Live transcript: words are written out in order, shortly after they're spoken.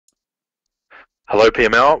Hello,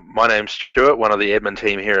 PML. My name's Stuart, one of the admin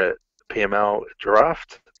team here at PML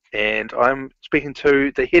Draft, and I'm speaking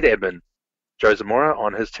to the head admin, Joe Zamora,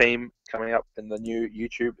 on his team coming up in the new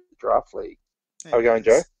YouTube Draft League. How are Hey we going,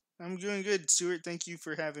 Joe? guys, I'm doing good, Stuart. Thank you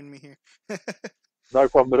for having me here. No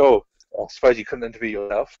problem at all. I suppose you couldn't interview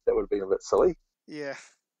yourself. That would have been a bit silly. Yeah,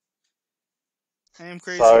 I am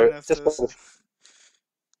crazy So, enough just though. So.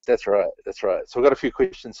 that's right. That's right. So, we've got a few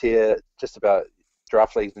questions here just about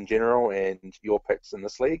draft leagues in general and your picks in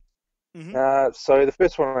this league. hmm So, the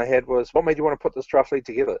first one I had was, what made you want to put this draft league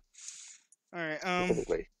together All right.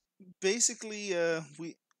 specifically? Basically,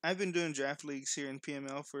 I've been doing draft leagues here in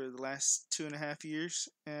PML for the last 2.5 years.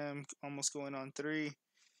 Almost going on three.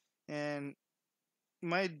 And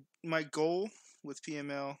my my goal with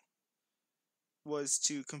PML was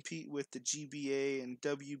to compete with the GBA and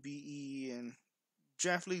WBE and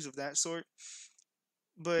draft leagues of that sort.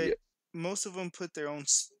 But Yeah, most of them put their own.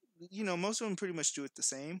 Most of them pretty much do it the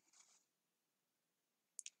same.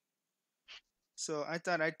 So I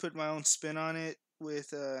thought I'd put my own spin on it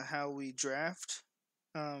with how we draft.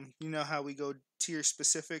 You know how we go tier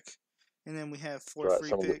specific, and then we have that's four right. free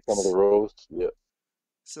Some of the picks. rules. Yeah,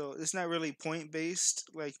 So it's not really point based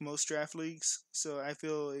like most draft leagues. So I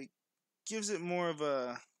feel it gives it more of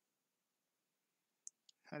a,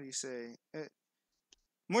 how do you say,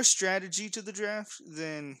 more strategy to the draft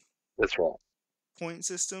than that's right. point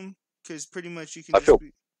system, because pretty much you can I just feel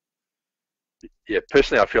be. Yeah,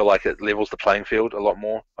 personally, I feel like it levels the playing field a lot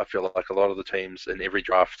more. I feel like a lot of the teams in every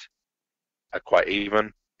draft are quite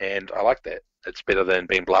even, and I like that. It's better than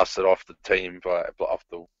being blasted off the team off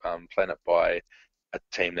the planet by a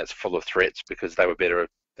team that's full of threats because they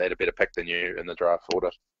had a better pick than you in the draft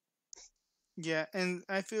order. Yeah, and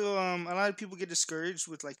I feel a lot of people get discouraged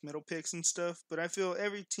with like middle picks and stuff, but I feel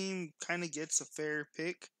every team kind of gets a fair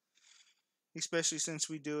pick, especially since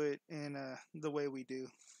we do it in the way we do.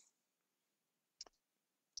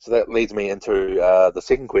 So that leads me into the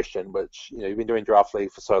second question, which you've been doing draft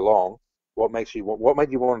league for so long. What made you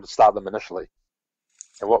want to start them initially,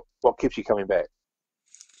 and what keeps you coming back?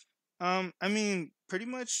 I mean, pretty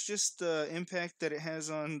much just the impact that it has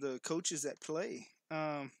on the coaches that play.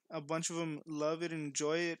 A bunch of them love it and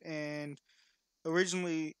enjoy it, and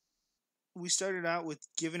originally we started out with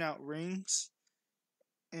giving out rings,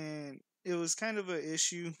 and it was kind of an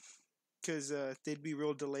issue because they'd be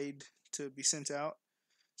real delayed to be sent out.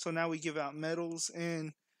 So now we give out medals,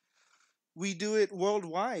 and we do it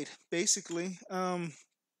worldwide, basically.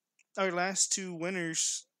 Our last two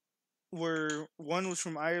winners were, one was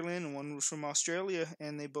from Ireland and one was from Australia,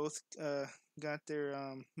 and they both got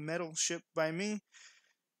their medal shipped by me.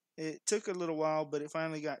 It took a little while, but it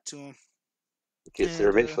finally got to them. It gets there And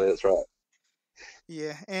eventually. That's right.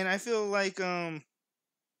 yeah, and I feel like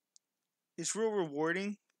it's real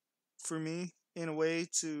rewarding for me in a way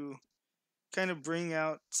to kind of bring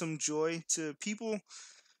out some joy to people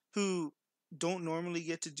who don't normally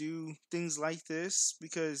get to do things like this,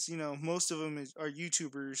 because most of them are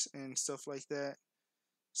YouTubers and stuff like that.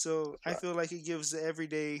 So That's I right. feel like it gives the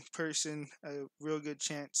everyday person a real good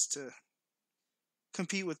chance to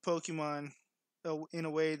compete with Pokemon in a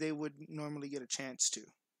way they would normally get a chance to.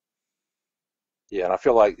 Yeah, and I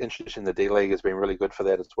feel like introducing the D League has been really good for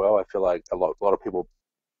that as well. I feel like a lot of people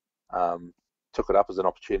um, took it up as an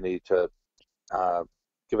opportunity to uh,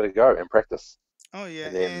 give it a go and practice, Oh yeah,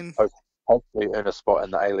 and then and hopefully earn a spot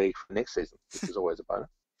in the A League for next season, which is always a bonus.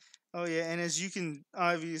 oh yeah, and as you can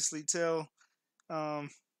obviously tell, um,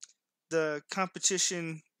 the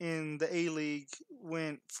competition in the A League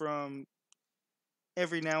went from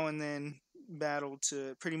every now and then battle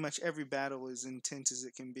to pretty much every battle as intense as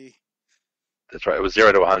it can be. That's right. It was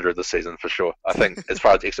 0 to 100 this season for sure. I think as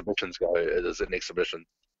far as exhibitions go, it is an exhibition.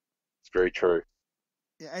 It's very true.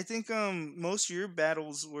 Yeah, I think most of your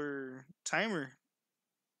battles were timer.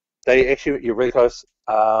 You're really close.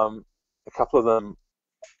 A couple of them,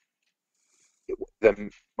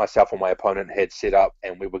 myself and my opponent had set up,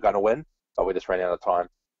 and we were going to win, but we just ran out of time.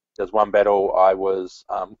 There's one battle I was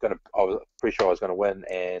pretty sure I was gonna win,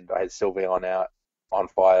 and I had Sylveon out on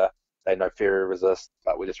fire. They had no fairy resist,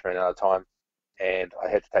 but we just ran out of time, and I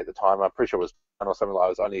had to take the time. I'm pretty sure it was one or something like. It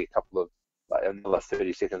was only a couple of like another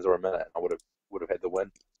 30 seconds or a minute, and I would have had the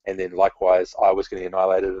win. And then likewise, I was getting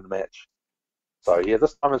annihilated in the match. So yeah,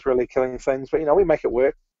 this time is really killing things, but we make it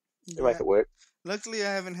work. We make Yeah. it work. Luckily,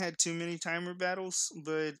 I haven't had too many timer battles,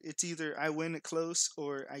 but it's either I win it close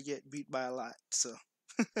or I get beat by a lot. So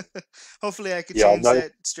hopefully, I could Yeah, change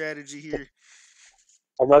that strategy here.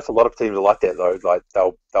 I noticed a lot of teams are like that though. Like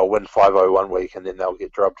they'll win 5-0 one week and then they'll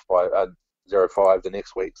get drubbed by 0-5 the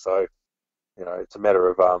next week. So it's a matter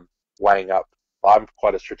of weighing up. I'm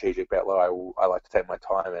quite a strategic battler. I like to take my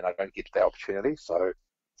time, and I don't get the opportunity. So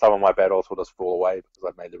some of my battles will just fall away because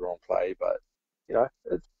I've made the wrong play. But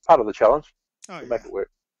it's part of the challenge. Oh We yeah. make it work.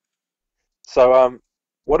 So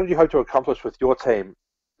what did you hope to accomplish with your team,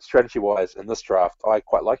 strategy-wise, in this draft? I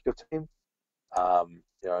quite like your team.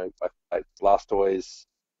 Blastoise,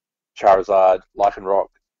 Charizard, Lycanroc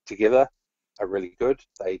together are really good.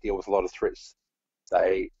 They deal with a lot of threats.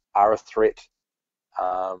 They are a threat.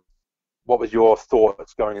 Um, what was your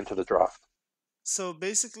thoughts going into the draft? So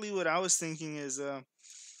basically, what I was thinking is,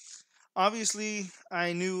 obviously,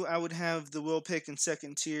 I knew I would have the will pick in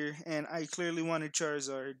second tier, and I clearly wanted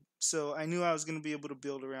Charizard. So I knew I was going to be able to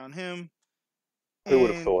build around him. Who would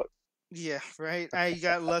have And thought? yeah, right. I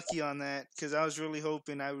got lucky on that because I was really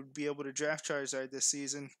hoping I would be able to draft Charizard this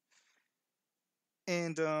season.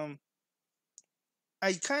 And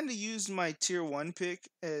I kind of used my tier one pick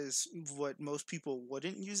as what most people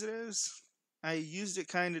wouldn't use it as. I used it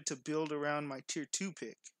kind of to build around my tier two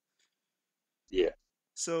pick. Yeah,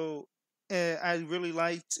 So I really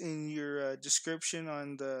liked in your description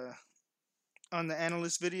on the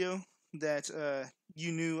analyst video that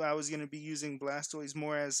you knew I was going to be using Blastoise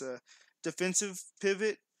more as a defensive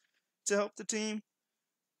pivot to help the team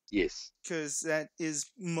yes, because that is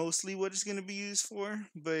mostly what it's going to be used for.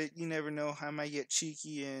 But you never know, I might get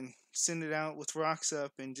cheeky and send it out with rocks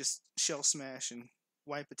up and just shell smash and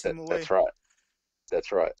wipe a team that's away. right.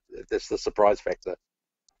 That's right. That's the surprise factor.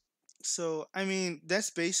 So, I mean, that's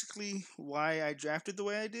basically why I drafted the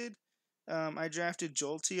way I did. I drafted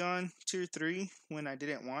Jolteon tier 3 when I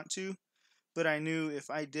didn't want to, but I knew if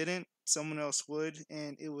I didn't, someone else would,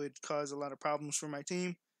 and it would cause a lot of problems for my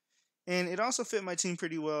team. And it also fit my team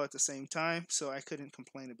pretty well at the same time, so I couldn't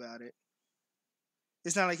complain about it.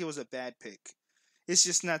 It's not like it was a bad pick. It's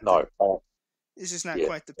just not the No. it's just not Yeah.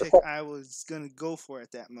 quite the It's pick not- I was gonna go for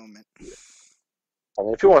at that moment. yeah. I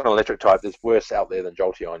mean, if you want an electric type, there's worse out there than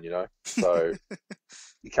Jolteon. So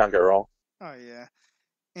you can't go wrong. Oh yeah.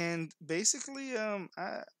 And basically,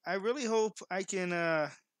 I really hope I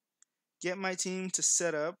can get my team to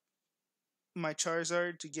set up my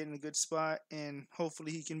Charizard to get in a good spot, and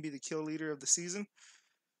hopefully he can be the kill leader of the season.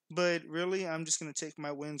 But really, I'm just gonna take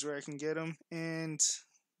my wins where I can get them. And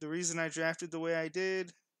the reason I drafted the way I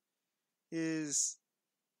did is,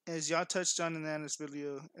 as y'all touched on in this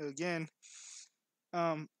video again,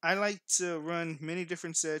 I like to run many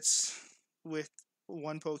different sets with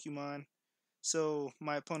one Pokemon, so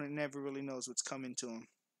my opponent never really knows what's coming to him.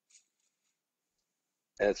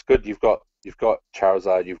 And it's good. You've got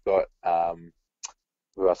Charizard. You've got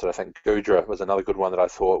who else did I think? Gudra was another good one that I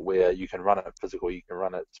thought where you can run it physical, you can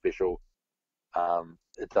run it special.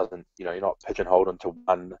 It doesn't, you're not pigeonholed into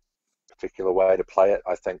one particular way to play it.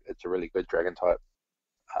 I think it's a really good dragon type,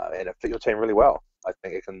 and it fit your team really well. I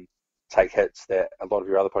think it can take hits that a lot of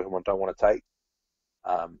your other Pokemon don't want to take.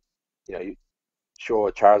 Um, you know, you,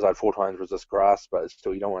 sure, Charizard 4 times resist grass, but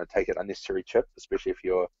still you don't want to take it unnecessary chip, especially if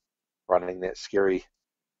you're running that scary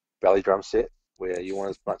belly drum set where you want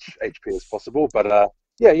as much HP as possible. But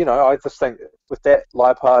yeah, I just think with that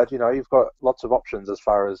Liepard, you've got lots of options as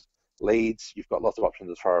far as leads. You've got lots of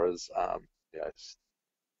options as far as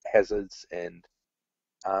hazards, and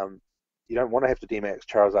um, you don't want to have to DMAX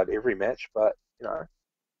Charizard every match. But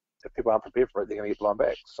if people aren't prepared for it, they're going to get blown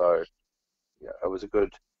back. So yeah, it was a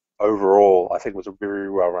good overall. I think it was a very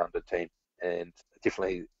well-rounded team, and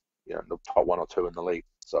definitely the top one or two in the league.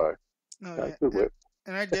 So Oh yeah, good work.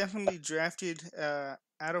 and I definitely drafted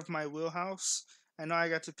out of my wheelhouse. I know I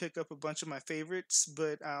got to pick up a bunch of my favorites,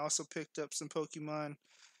 but I also picked up some Pokemon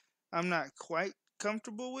I'm not quite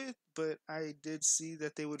comfortable with, but I did see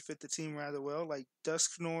that they would fit the team rather well, like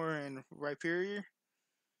Dusknoir and Rhyperior.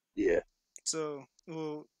 Yeah. So,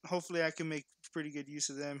 well, hopefully I can make pretty good use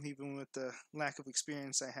of them, even with the lack of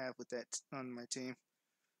experience I have with that on my team.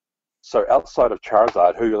 So outside of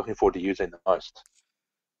Charizard, who are you looking forward to using the most?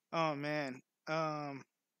 Oh man,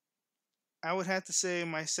 I would have to say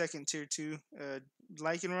my second tier two,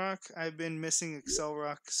 Lycanroc. I've been missing Yeah,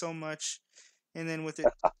 Accelerock so much, and then with it,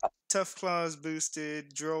 Tough Claws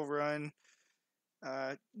boosted, Drill Run,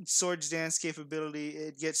 uh, Swords Dance capability.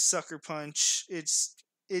 It gets Sucker Punch. Its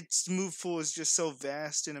move pool is just so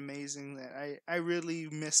vast and amazing that I really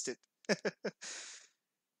missed it.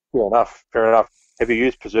 fair enough. Fair enough. Have you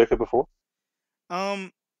used Berserker before?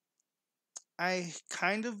 um, I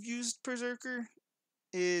kind of used Berserker.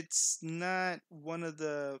 It's not one of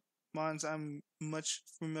the mons I'm much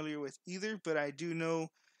familiar with either, but I do know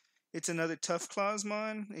it's another Tough Claws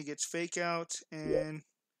mon. It gets Fake Out, Yeah. and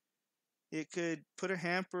it could put a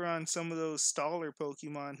hamper on some of those staller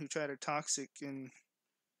Pokemon who try to toxic, and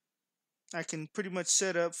I can pretty much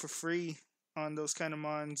set up for free on those kind of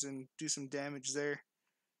mons and do some damage there.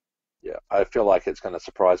 Yeah, I feel like it's going to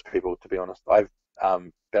surprise people. To be honest, I've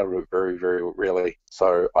battled it very, very rarely,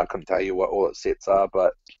 so I couldn't tell you what all its sets are.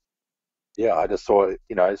 But yeah, I just saw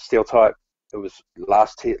steel type. It was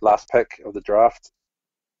last pick of the draft.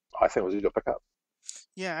 I think it was a good pickup.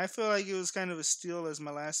 Yeah, I feel like it was kind of a steal as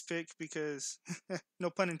my last pick because, no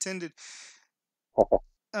pun intended.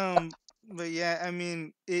 Um, but yeah, I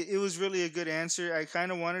mean, it was really a good answer. I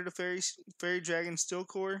kind of wanted a fairy dragon steel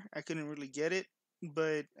core. I couldn't really get it,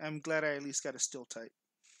 but I'm glad I at least got a steel type.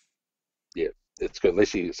 Yeah, it's good. At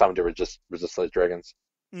least you something to resist those dragons.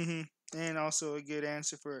 Mm-hmm. And also a good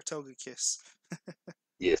answer for a toga kiss.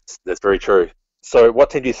 Yes, that's very true. So, what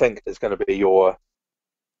team do you think is going to be your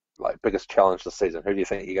biggest challenge this season? Who do you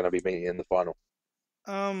think you're going to be meeting in the final?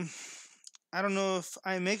 Um, I don't know if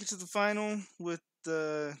I make it to the final with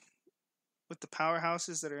the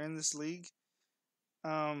powerhouses that are in this league.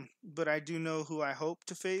 But I do know who I hope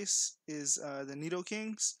to face is the Nido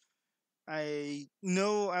Kings. I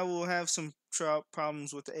know I will have some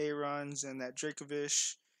problems with the Aarons and that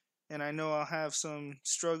Dracovish, and I know I'll have some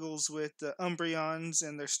struggles with the Umbreons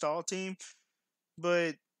and their stall team.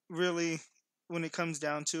 But really, when it comes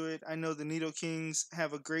down to it, I know the Nido Kings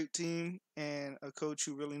have a great team and a coach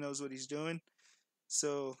who really knows what he's doing.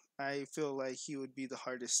 So I feel like he would be the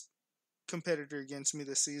hardest competitor against me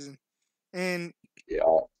this season. And Yeah,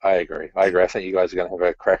 I agree. I and agree. I think you guys are going to have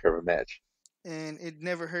a cracker of a match. and it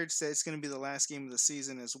never hurts that it's going to be the last game of the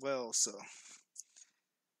season as well. So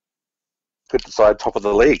Could decide top of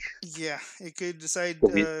the league. yeah, it could decide.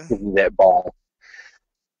 Give you that ball.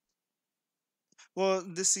 Well,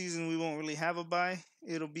 this season we won't really have a bye.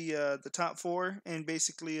 It'll be the top four, and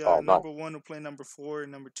basically Oh, nice. number one will play number four,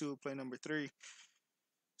 and number two will play number three.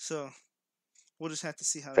 So we'll just have to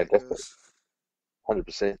see how that Fantastic. goes.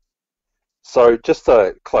 100%. So, just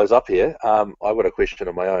to close up here, I've got a question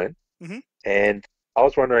of my own. Hmm. And I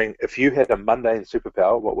was wondering if you had a mundane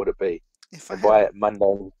superpower, what would it be? If I And had a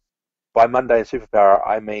by mundane superpower,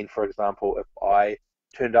 I mean, for example, if I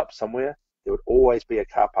turned up somewhere, there would always be a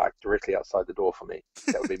car park directly outside the door for me.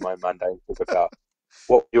 That would be my mundane superpower.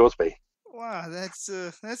 What would yours be? wow, that's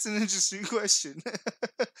an interesting question.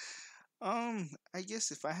 I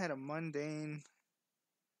guess if I had a mundane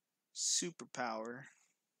superpower,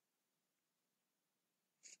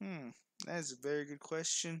 hmm, that's a very good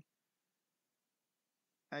question.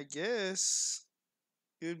 I guess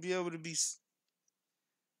it would be able to be.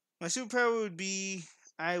 My superpower would be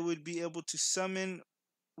I would be able to summon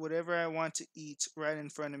whatever I want to eat right in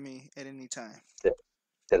front of me at any time. That,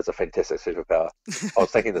 that is a fantastic superpower. I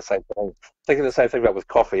was thinking the same thing. Thinking the same thing about with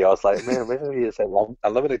coffee. I was like, man, imagine if you just had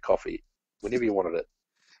unlimited coffee whenever you wanted it.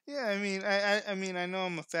 Yeah, I mean, I mean, I know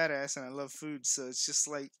I'm a fat ass and I love food, so it's just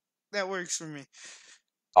like that works for me.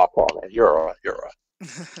 Oh, come on, man. You're all right. You're all right.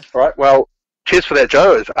 All right. Well, cheers for that,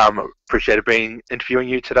 Joe. Appreciated being interviewing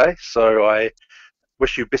you today. So I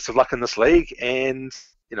wish you best of luck in this league, and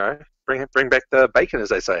bring back the bacon, as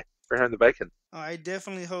they say. Bring home the bacon. Oh, I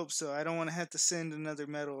definitely hope so. I don't want to have to send another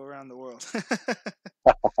medal around the world.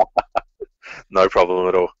 No problem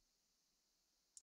at all.